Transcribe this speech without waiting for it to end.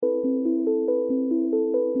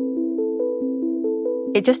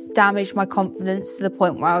It just damaged my confidence to the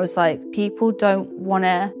point where I was like, people don't want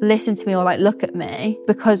to listen to me or like look at me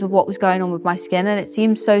because of what was going on with my skin. And it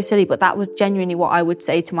seems so silly, but that was genuinely what I would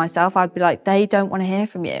say to myself. I'd be like, they don't want to hear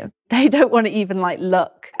from you. They don't want to even like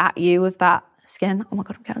look at you with that skin. Oh my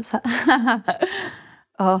God, I'm getting upset.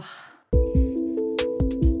 Oh.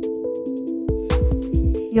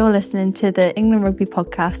 You're listening to the England Rugby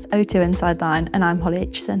podcast, O2 Inside Line, and I'm Holly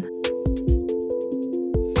Aitchison.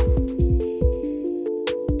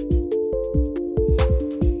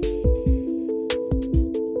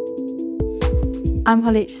 I'm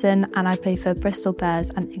Holly Aitchison and I play for Bristol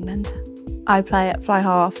Bears and England. I play at fly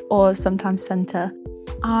half or sometimes centre.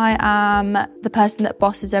 I am the person that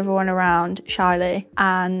bosses everyone around shyly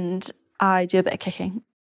and I do a bit of kicking.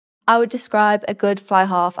 I would describe a good fly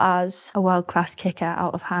half as a world-class kicker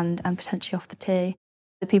out of hand and potentially off the tee.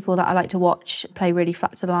 The people that I like to watch play really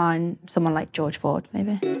flat to the line, someone like George Ford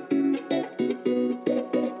maybe.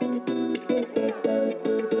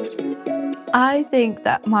 I think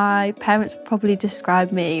that my parents would probably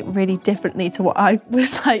describe me really differently to what I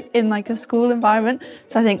was like in like a school environment.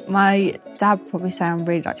 So I think my dad would probably say I'm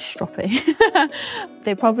really like stroppy.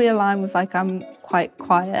 They probably align with like I'm quite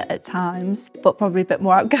quiet at times, but probably a bit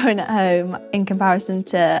more outgoing at home. In comparison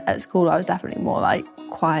to at school, I was definitely more like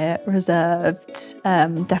quiet, reserved,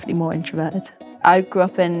 definitely more introverted. I grew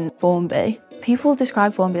up in Formby. People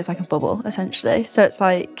describe Formby as like a bubble, essentially. So it's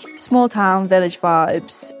like small town, village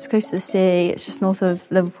vibes. It's close to the sea. It's just north of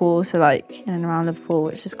Liverpool, so like in and around Liverpool,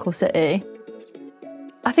 which is cool city.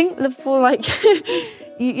 I think Liverpool, like,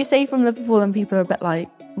 you say from Liverpool and people are a bit like,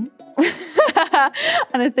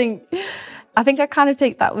 and I think I kind of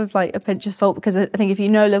take that with like a pinch of salt because I think if you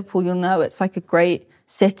know Liverpool, you'll know it's like a great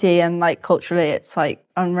city and like culturally it's like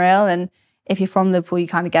unreal. And if you're from Liverpool, you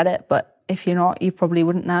kind of get it. But if you're not, you probably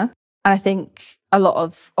wouldn't know. And I think a lot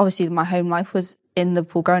of, obviously my home life was in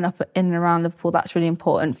Liverpool, growing up in and around Liverpool, that's really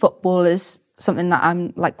important. Football is something that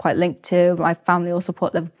I'm like quite linked to. My family all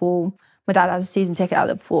support Liverpool. My dad has a season ticket at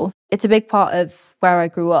Liverpool. It's a big part of where I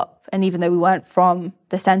grew up. And even though we weren't from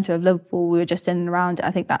the centre of Liverpool, we were just in and around it. I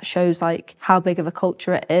think that shows like how big of a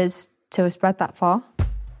culture it is to have spread that far.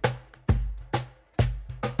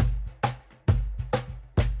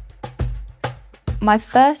 My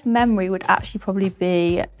first memory would actually probably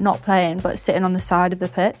be not playing, but sitting on the side of the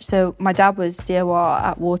pitch. So my dad was DOR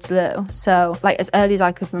at Waterloo. So like as early as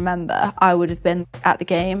I could remember, I would have been at the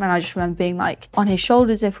game. And I just remember being like on his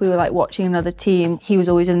shoulders if we were like watching another team. He was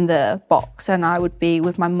always in the box and I would be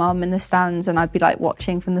with my mum in the stands and I'd be like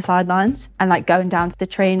watching from the sidelines and like going down to the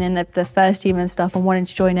training of the first team and stuff and wanting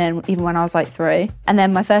to join in even when I was like 3. And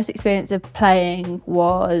then my first experience of playing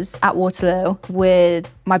was at Waterloo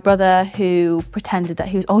with my brother who pretended that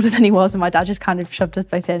he was older than he was and my dad just kind of shoved us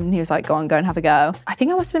both in and he was like, go and have a go. I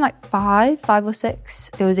think I must have been like 5 or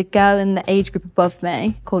 6. There was a girl in the age group above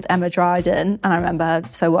me called Emma Dryden and I remember her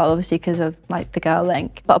so well obviously because of like the girl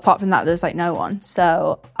link. But apart from that, there was like no one.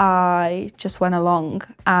 So I just went along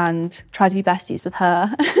and tried to be besties with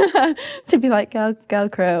her to be like girl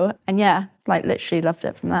crew. And yeah, like literally loved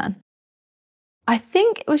it from then. I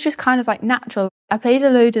think it was just kind of like natural. I played a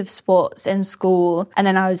load of sports in school and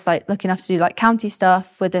then I was like lucky enough to do like county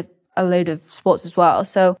stuff with a load of sports as well.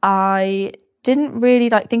 So I didn't really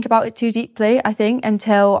like think about it too deeply, I think,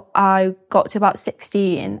 until I got to about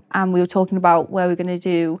 16 and we were talking about where we were going to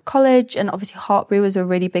do college. And obviously Hartpury was a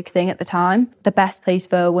really big thing at the time. The best place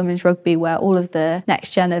for women's rugby where all of the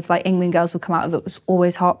next gen of like England girls would come out of it was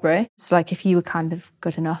always Hartpury. So like if you were kind of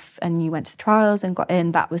good enough and you went to the trials and got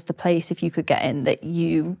in, that was the place if you could get in that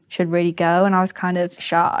you should really go. And I was kind of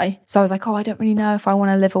shy. So I was like, I don't really know if I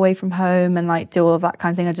want to live away from home and like do all of that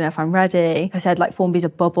kind of thing. I don't know if I'm ready. Like I said, like Formby's a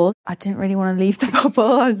bubble. I didn't really want to leave the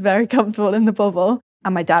bubble. I was very comfortable in the bubble.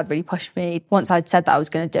 And my dad really pushed me. Once I'd said that I was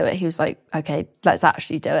going to do it, he was like, okay, let's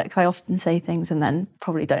actually do it. Because I often say things and then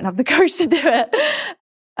probably don't have the courage to do it.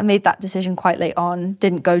 I made that decision quite late on.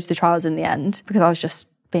 Didn't go to the trials in the end because I was just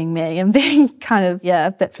being me and being kind of,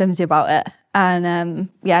 a bit flimsy about it. And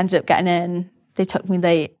ended up getting in. They took me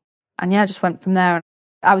late. And just went from there.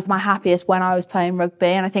 I was my happiest when I was playing rugby.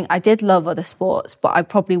 And I think I did love other sports, but I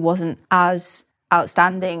probably wasn't as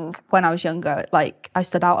outstanding when I was younger. Like I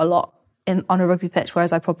stood out a lot on a rugby pitch,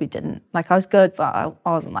 whereas I probably didn't. Like I was good, but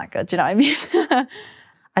I wasn't that good. Do you know what I mean?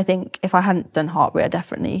 I think if I hadn't done Hartpury, I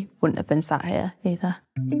definitely wouldn't have been sat here either.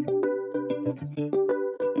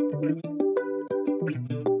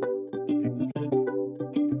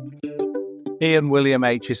 Ian William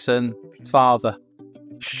Aitchison, father.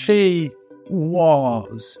 She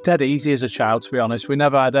was dead easy as a child, to be honest. We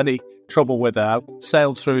never had any trouble with her.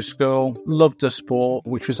 Sailed through school, loved her sport,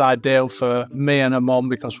 which was ideal for me and her mum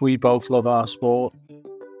because we both love our sport.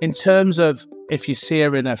 In terms of if you see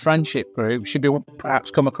her in a friendship group, she'd be perhaps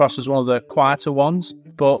come across as one of the quieter ones.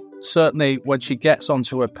 But certainly when she gets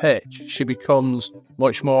onto a pitch, she becomes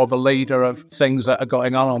much more of a leader of things that are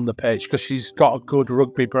going on the pitch, because she's got a good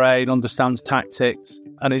rugby brain, understands tactics,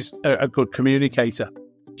 and is a good communicator.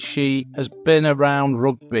 She has been around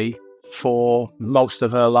rugby for most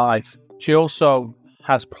of her life. She also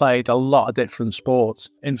has played a lot of different sports.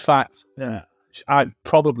 In fact, I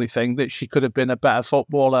probably think that she could have been a better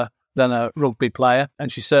footballer than a rugby player,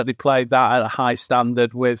 and she certainly played that at a high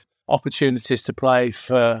standard, with opportunities to play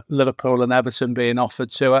for Liverpool and Everton being offered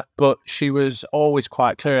to her. But she was always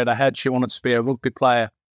quite clear in her head she wanted to be a rugby player.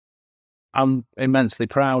 I'm immensely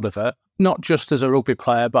proud of her, not just as a rugby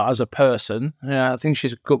player, but as a person. I think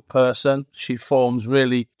she's a good person. She forms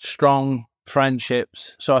really strong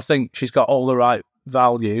friendships. So I think she's got all the right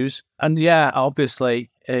values. And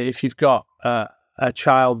obviously, if you've got a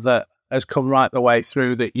child that has come right the way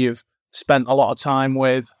through, that you've spent a lot of time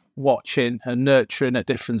with, watching and nurturing at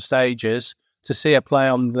different stages, to see her play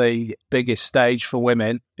on the biggest stage for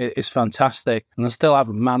women is fantastic. And I still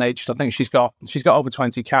haven't managed. I think she's got over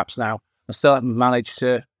 20 caps now. I still haven't managed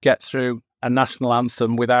to get through a national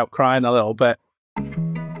anthem without crying a little bit.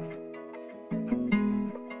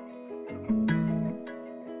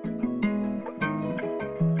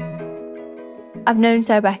 I've known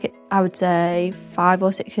Sarah Beckett, I would say 5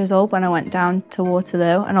 or 6 years old when I went down to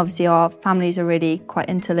Waterloo, and obviously our families are really quite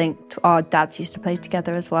interlinked. Our dads used to play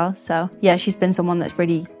together as well. So she's been someone that's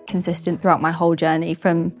really consistent throughout my whole journey,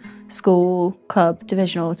 from school, club,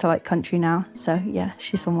 divisional to country now. So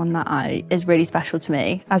she's someone that is really special to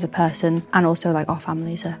me as a person, and also our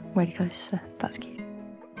families are really close, so that's cute.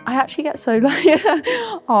 I actually get so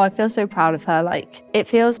I feel so proud of her. It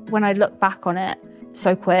feels, when I look back on it,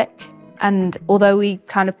 so quick. And although we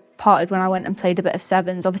kind of parted when I went and played a bit of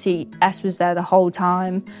sevens, obviously S was there the whole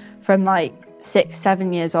time from 6,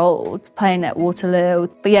 7 years old, playing at Waterloo.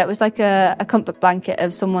 But it was a comfort blanket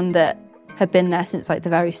of someone that had been there since the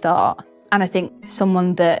very start. And I think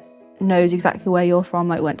someone that knows exactly where you're from,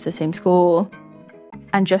 went to the same school,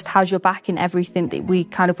 and just has your back in everything that we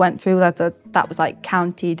kind of went through, whether that was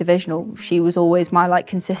county, divisional. She was always my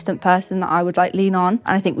consistent person that I would lean on.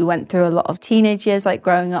 And I think we went through a lot of teenage years,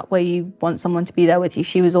 growing up, where you want someone to be there with you.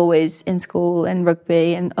 She was always in school, in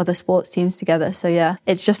rugby and other sports teams together. So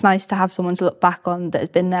it's just nice to have someone to look back on that has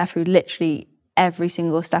been there through literally every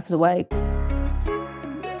single step of the way.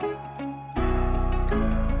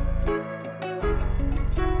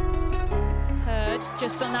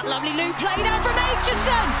 Just on that lovely loop play there from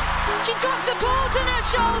Aitchison. She's got support on her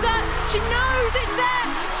shoulder. She knows it's there.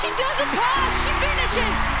 She doesn't pass. She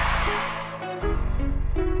finishes.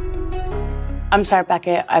 I'm Sarah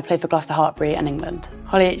Beckett. I play for Gloucester Hartpury and England.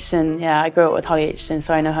 Holly Aitchison, I grew up with Holly Aitchison,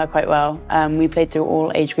 so I know her quite well. We played through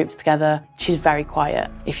all age groups together. She's very quiet.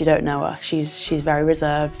 If you don't know her, she's very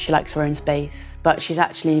reserved. She likes her own space, but she's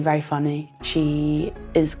actually very funny. She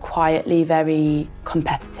is quietly very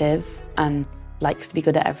competitive and likes to be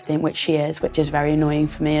good at everything, which she is, which is very annoying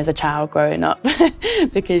for me as a child growing up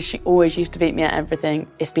because she always used to beat me at everything.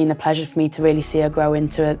 It's been a pleasure for me to really see her grow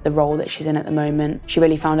into the role that she's in at the moment. She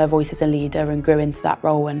really found her voice as a leader and grew into that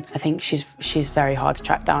role, and I think she's very hard to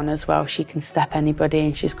track down as well. She can step anybody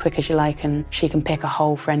and she's quick as you like, and she can pick a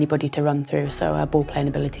hole for anybody to run through, so her ball playing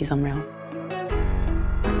ability is unreal.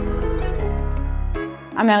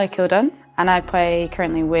 I'm Ellie Kilden and I play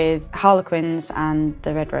currently with Harlequins and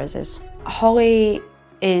the Red Roses. Holly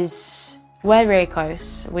we're really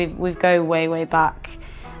close. We go way, way back,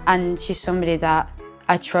 and she's somebody that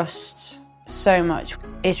I trust so much.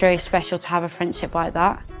 It's really special to have a friendship like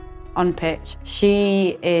that on pitch.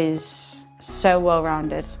 She is so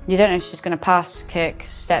well-rounded. You don't know if she's going to pass, kick,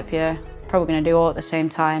 step you, probably going to do all at the same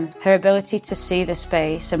time. Her ability to see the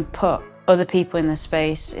space and put other people in the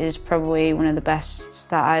space is probably one of the best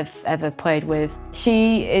that I've ever played with.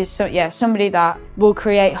 She is somebody that will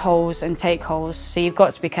create holes and take holes, so you've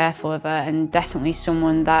got to be careful of her, and definitely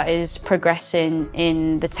someone that is progressing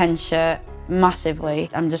in the 10 shirt massively.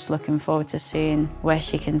 I'm just looking forward to seeing where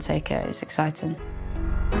she can take it. It's exciting.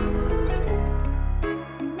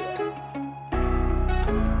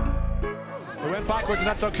 Backwards, and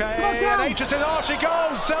that's okay. And Aitchison, she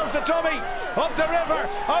goes, sells the dummy up the river,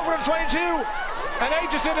 over 22, and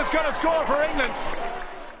Aitchison is going to score for England.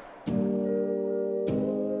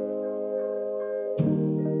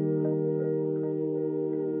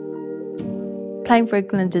 Playing for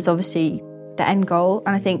England is obviously the end goal,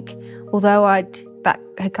 and I think although that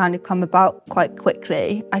had kind of come about quite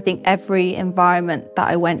quickly, I think every environment that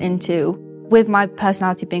I went into, with my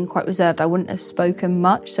personality being quite reserved, I wouldn't have spoken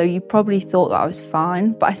much, so you probably thought that I was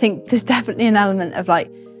fine. But I think there's definitely an element of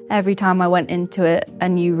Every time I went into a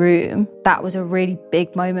new room, that was a really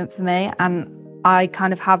big moment for me. And I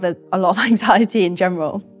kind of have a lot of anxiety in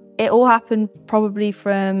general. It all happened probably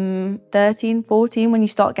from 13, 14, when you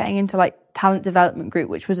start getting into like talent development group,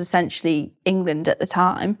 which was essentially England at the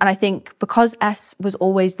time. And I think because S was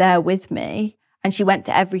always there with me and she went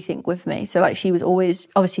to everything with me. So like she was always,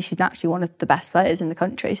 obviously she's naturally one of the best players in the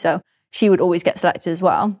country. So she would always get selected as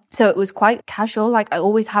well. So it was quite casual. Like I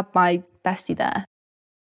always had my bestie there.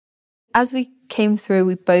 As we came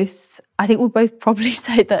through, I think we'll both probably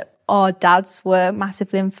say that our dads were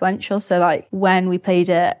massively influential. So like when we played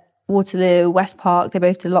at Waterloo, West Park, they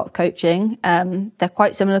both did a lot of coaching. They're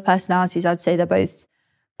quite similar personalities. I'd say they're both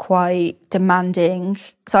quite demanding.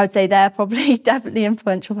 So I'd say they're probably definitely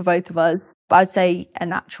influential for both of us. But I'd say a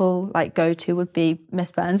natural like go-to would be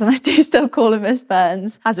Miss Burns. And I do still call her Miss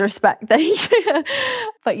Burns as a respect thing.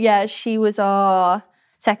 But yeah, she was our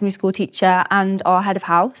secondary school teacher and our head of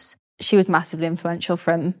house. She was massively influential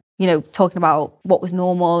from, talking about what was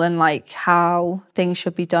normal and like how things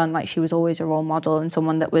should be done. Like she was always a role model and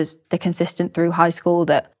someone that was the consistent through high school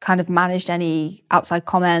that kind of managed any outside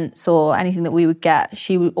comments or anything that we would get.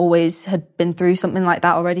 She always had been through something like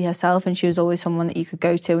that already herself, and she was always someone that you could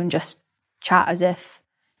go to and just chat as if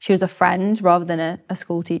she was a friend rather than a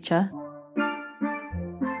school teacher.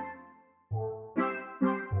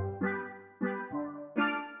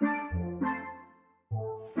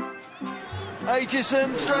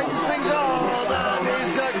 Aitchison straightens things off. That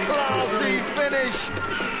is a classy finish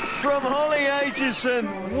from Holly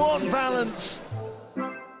Aitchison. What balance.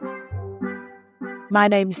 My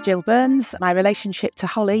name's Jill Burns. My relationship to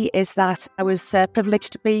Holly is that I was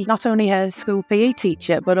privileged to be not only her school PE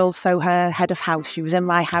teacher, but also her head of house. She was in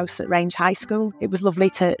my house at Range High School. It was lovely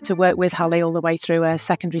to work with Holly all the way through her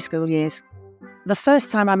secondary school years. The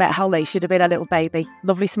first time I met Holly, she'd have been a little baby.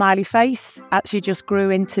 Lovely smiley face. Actually just grew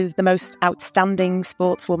into the most outstanding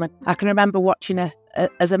sportswoman. I can remember watching her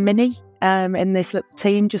as a mini in this little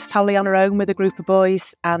team, just Holly on her own with a group of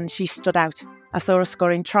boys, and she stood out. I saw her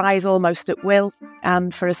scoring tries almost at will,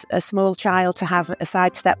 and for a small child to have a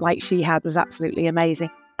sidestep like she had was absolutely amazing.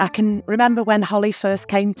 I can remember when Holly first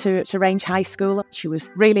came to Range High School, she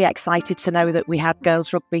was really excited to know that we had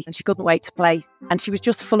girls rugby and she couldn't wait to play. And she was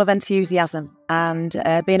just full of enthusiasm, and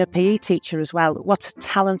being a PE teacher as well. What a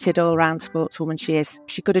talented all-round sportswoman she is.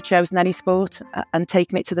 She could have chosen any sport and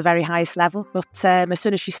taken it to the very highest level. But as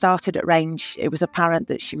soon as she started at Range, it was apparent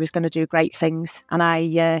that she was going to do great things. And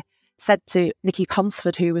I said to Nikki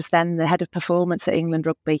Consford, who was then the head of performance at England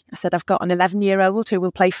Rugby, I said, I've got an 11-year-old who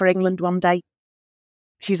will play for England one day.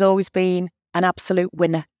 She's always been an absolute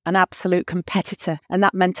winner, an absolute competitor, and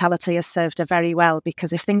that mentality has served her very well,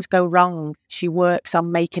 because if things go wrong, she works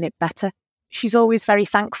on making it better. She's always very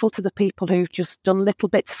thankful to the people who've just done little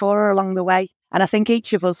bits for her along the way. And I think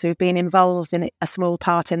each of us who've been involved in a small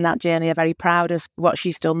part in that journey are very proud of what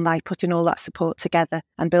she's done by putting all that support together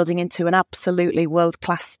and building into an absolutely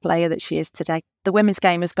world-class player that she is today. The women's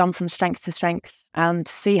game has gone from strength to strength, and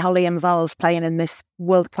to see Holly involved playing in this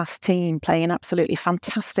world-class team, playing absolutely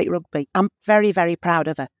fantastic rugby, I'm very, very proud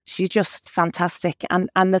of her. She's just fantastic. And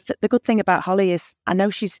the good thing about Holly is I know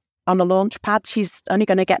she's on a launch pad. She's only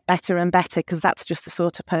going to get better and better, because that's just the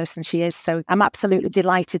sort of person she is. So I'm absolutely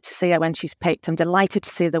delighted to see her when she's picked. I'm delighted to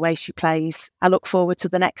see the way she plays. I look forward to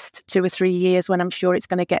the next 2 or 3 years when I'm sure it's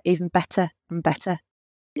going to get even better and better.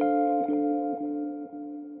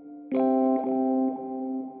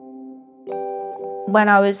 When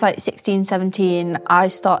I was like 16, 17, I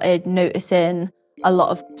started noticing a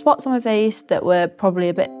lot of spots on my face that were probably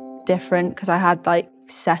a bit different, because I had like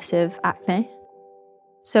excessive acne.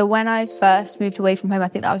 So when I first moved away from home, I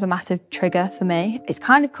think that was a massive trigger for me. It's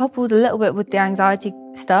kind of coupled a little bit with the anxiety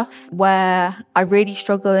stuff, where I really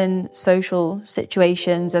struggle in social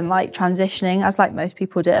situations and like transitioning, as like most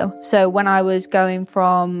people do. So when I was going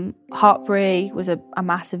from Hartpury was a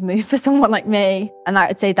massive move for someone like me. And I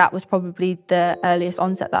would say that was probably the earliest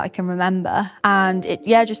onset that I can remember. And it,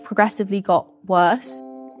 just progressively got worse.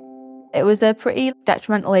 It was a pretty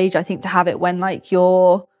detrimental age, I think, to have it when like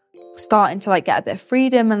you're starting to like get a bit of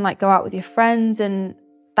freedom and like go out with your friends, and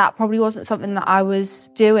that probably wasn't something that I was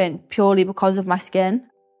doing purely because of my skin.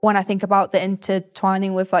 When I think about the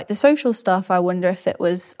intertwining with like the social stuff, I wonder if it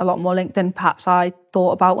was a lot more linked than perhaps I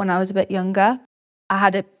thought about when I was a bit younger. I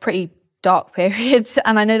had a pretty dark period,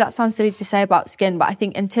 and I know that sounds silly to say about skin, but I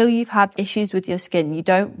think until you've had issues with your skin, you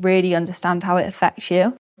don't really understand how it affects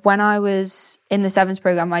you. When I was in the Sevens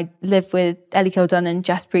programme, I lived with Ellie Kildun and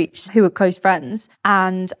Jess Breach, who were close friends,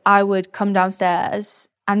 and I would come downstairs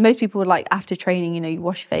And most people would like, after training, you know, you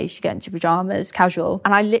wash your face, you get into your pajamas, casual.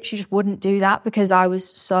 And I literally just wouldn't do that because I was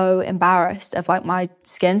so embarrassed of like my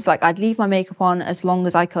skin. So like I'd leave my makeup on as long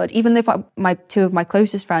as I could. Even if my two of my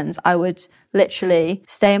closest friends, I would literally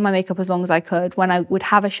stay in my makeup as long as I could. When I would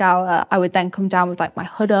have a shower, I would then come down with like my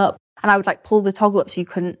hood up and I would like pull the toggle up so you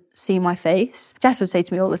couldn't see my face. Jess would say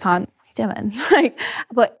to me all the time, what are you doing?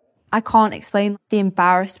 But I can't explain the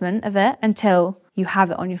embarrassment of it until you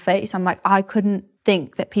have it on your face. I'm like, I couldn't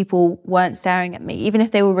think that people weren't staring at me, even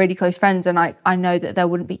if they were really close friends and I know that there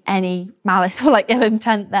wouldn't be any malice or like ill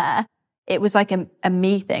intent there. It was like a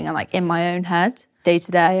me thing and like in my own head. Day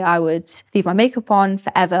to day, I would leave my makeup on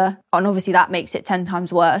forever. And obviously that makes it 10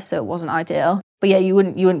 times worse, so it wasn't ideal. But yeah, you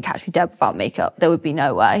wouldn't catch me dead without makeup. There would be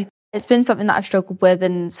no way. It's been something that I've struggled with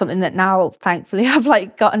and something that now, thankfully, I've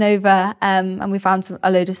like gotten over. And we found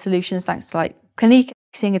a load of solutions thanks to like Clinique,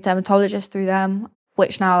 seeing a dermatologist through them,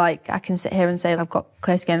 which now like I can sit here and say I've got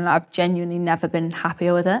clear skin and I've genuinely never been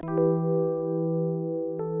happier with it.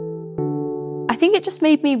 I think it just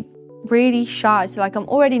made me really shy. So like I'm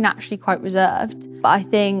already naturally quite reserved, but I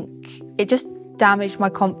think it just damaged my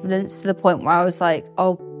confidence to the point where I was like,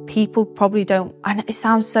 oh, people probably don't, and it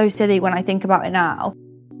sounds so silly when I think about it now.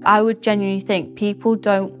 I would genuinely think people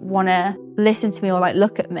don't want to listen to me or like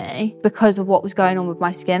look at me because of what was going on with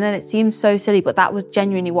my skin. And it seems so silly, but that was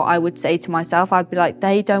genuinely what I would say to myself. I'd be like,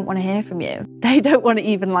 they don't want to hear from you. They don't want to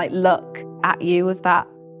even like look at you with that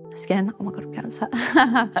skin. Oh my God, I'm getting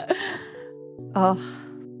upset.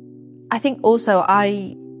 Oh, I think also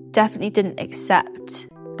I definitely didn't accept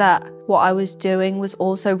that what I was doing was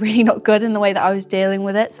also really not good in the way that I was dealing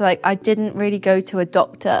with it. So like I didn't really go to a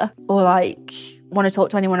doctor or like want to talk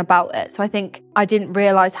to anyone about it. So I think I didn't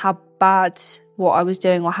realise how bad what I was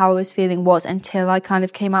doing or how I was feeling was until I kind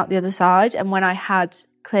of came out the other side. And when I had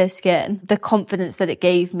clear skin, the confidence that it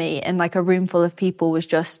gave me in like a room full of people was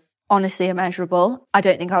just honestly immeasurable. I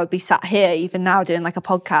don't think I would be sat here even now doing like a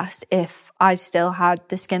podcast if I still had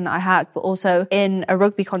the skin that I had, but also in a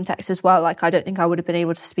rugby context as well. Like I don't think I would have been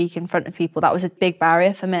able to speak in front of people. That was a big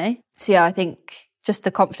barrier for me. So yeah, I think just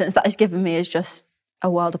the confidence that it's given me is just a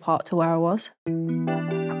world apart to where I was.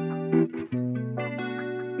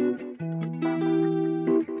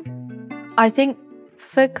 I think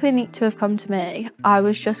for Clinique to have come to me, I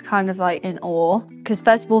was just kind of like in awe. Because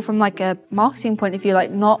first of all, from like a marketing point of view, like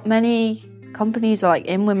not many companies are like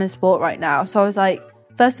in women's sport right now. So I was like,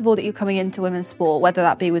 first of all, that you're coming into women's sport, whether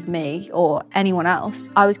that be with me or anyone else,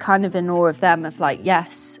 I was kind of in awe of them of like,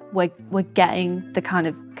 yes, we're getting the kind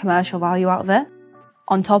of commercial value out of it.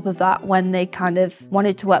 On top of that, when they kind of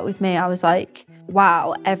wanted to work with me, I was like,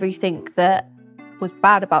 wow, everything that was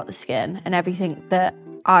bad about the skin and everything that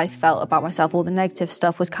I felt about myself, all the negative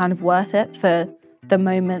stuff was kind of worth it for the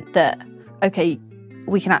moment that, okay,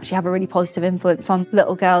 we can actually have a really positive influence on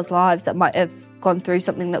little girls' lives that might have gone through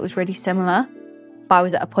something that was really similar. But I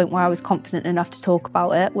was at a point where I was confident enough to talk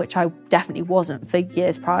about it, which I definitely wasn't for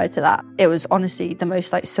years prior to that. It was honestly the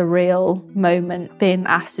most like surreal moment being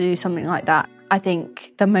asked to do something like that. I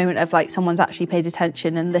think the moment of like someone's actually paid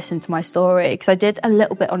attention and listened to my story, because I did a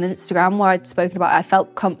little bit on Instagram where I'd spoken about it. I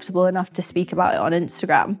felt comfortable enough to speak about it on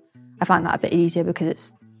Instagram. I find that a bit easier because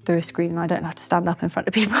it's through a screen and I don't have to stand up in front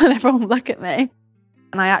of people and everyone will look at me.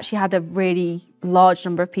 And I actually had a really large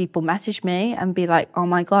number of people message me and be like, oh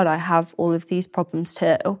my God, I have all of these problems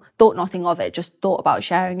too. Thought nothing of it, just thought about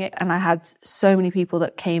sharing it. And I had so many people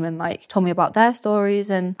that came and like told me about their stories.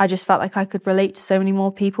 And I just felt like I could relate to so many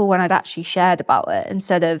more people when I'd actually shared about it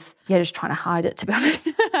instead of, just trying to hide it, to be honest.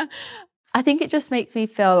 I think it just makes me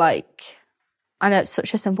feel like, I know it's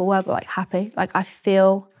such a simple word, but like happy. Like I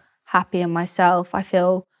feel happy in myself. I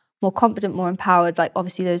feel more confident, more empowered. Like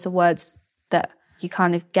obviously those are words that you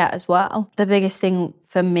kind of get as well. The biggest thing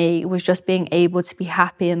for me was just being able to be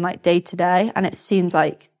happy in like day to day. And it seems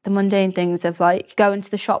like the mundane things of like going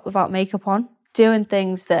to the shop without makeup on, doing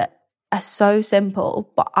things that are so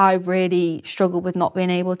simple, but I really struggled with not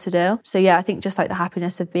being able to do. So yeah, I think just like the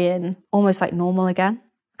happiness of being almost like normal again,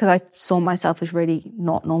 because I saw myself as really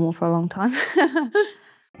not normal for a long time.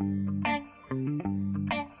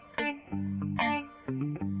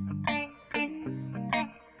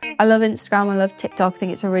 I love Instagram, I love TikTok. I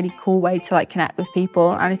think it's a really cool way to like connect with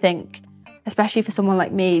people. And I think, especially for someone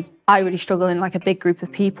like me, I really struggle in like a big group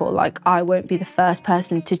of people. Like I won't be the first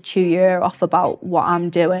person to chew your ear off about what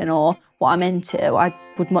I'm doing or what I'm into. I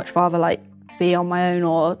would much rather like be on my own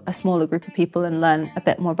or a smaller group of people and learn a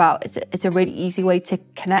bit more about it. It's a really easy way to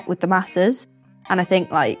connect with the masses. And I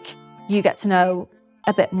think like you get to know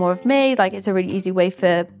a bit more of me. Like it's a really easy way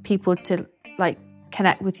for people to like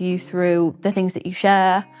connect with you through the things that you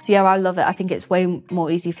share. So yeah, I love it. I think it's way more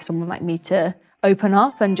easy for someone like me to open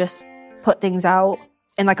up and just put things out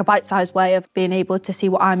in like a bite-sized way of being able to see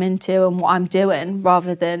what I'm into and what I'm doing,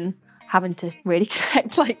 rather than having to really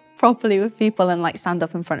connect like properly with people and like stand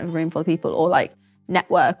up in front of a room full of people or like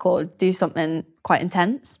network or do something quite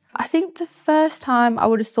intense. I think the first time I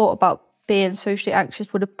would have thought about being socially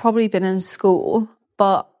anxious would have probably been in school,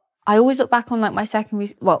 but I always look back on like my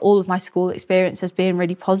all of my school experience as being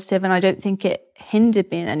really positive, and I don't think it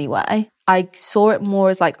hindered me in any way. I saw it more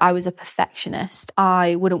as like I was a perfectionist.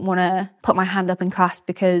 I wouldn't want to put my hand up in class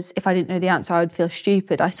because if I didn't know the answer, I would feel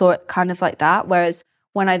stupid. I saw it kind of like that. Whereas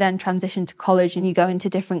when I then transitioned to college and you go into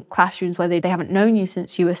different classrooms where they haven't known you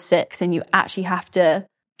since you were 6 and you actually have to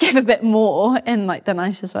give a bit more in like the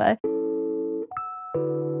nicest way.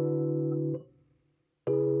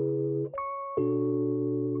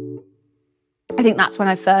 I think that's when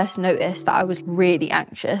I first noticed that I was really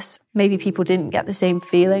anxious. Maybe people didn't get the same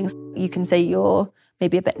feelings. You can say you're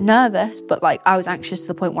maybe a bit nervous, but like I was anxious to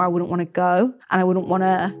the point where I wouldn't want to go and I wouldn't want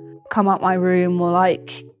to come out my room or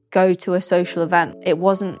like go to a social event. It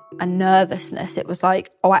wasn't a nervousness. It was like,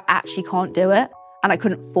 oh, I actually can't do it. And I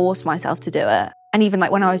couldn't force myself to do it. And even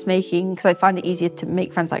like when I was because I find it easier to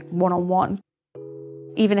make friends like one-on-one.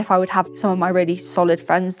 Even if I would have some of my really solid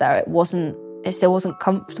friends there, it still wasn't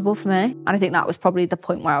comfortable for me. And I think that was probably the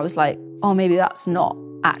point where I was like, oh, maybe that's not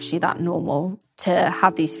actually that normal to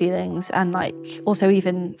have these feelings. And like also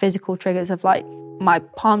even physical triggers of like my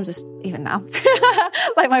palms are, even now,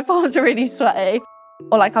 like my palms are really sweaty.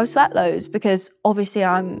 Or like I sweat loads because obviously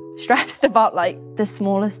I'm stressed about like the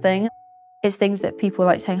smallest thing. It's things that people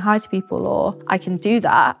like saying hi to people, or I can do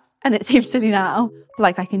that. And it seems silly now,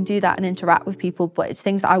 like I can do that and interact with people, but it's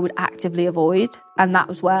things that I would actively avoid. And that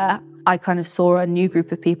was where I kind of saw a new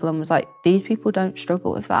group of people and was like, these people don't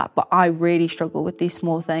struggle with that, but I really struggle with these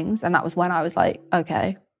small things. And that was when I was like,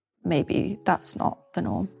 okay, maybe that's not the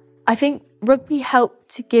norm. I think rugby helped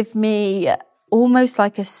to give me almost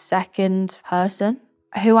like a second person.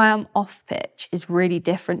 Who I am off pitch is really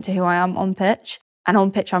different to who I am on pitch. And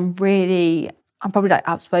on pitch, I'm probably like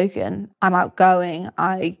outspoken. I'm outgoing.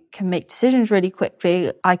 I can make decisions really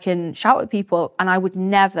quickly. I can shout at people, and I would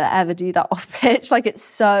never, ever do that off pitch. Like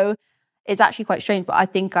it's actually quite strange, but I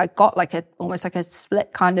think I got like almost like a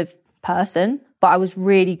split kind of person, but I was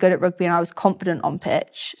really good at rugby and I was confident on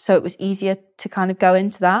pitch. So it was easier to kind of go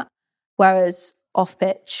into that. Whereas off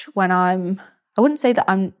pitch, I wouldn't say that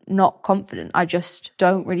I'm not confident. I just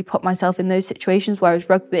don't really put myself in those situations. Whereas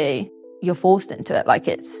rugby, you're forced into it. Like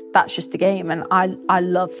that's just the game. And I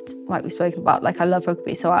loved, like we've spoken about, like I love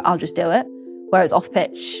rugby, so I'll just do it. Whereas off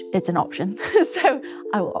pitch, it's an option. So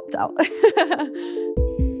I will opt out.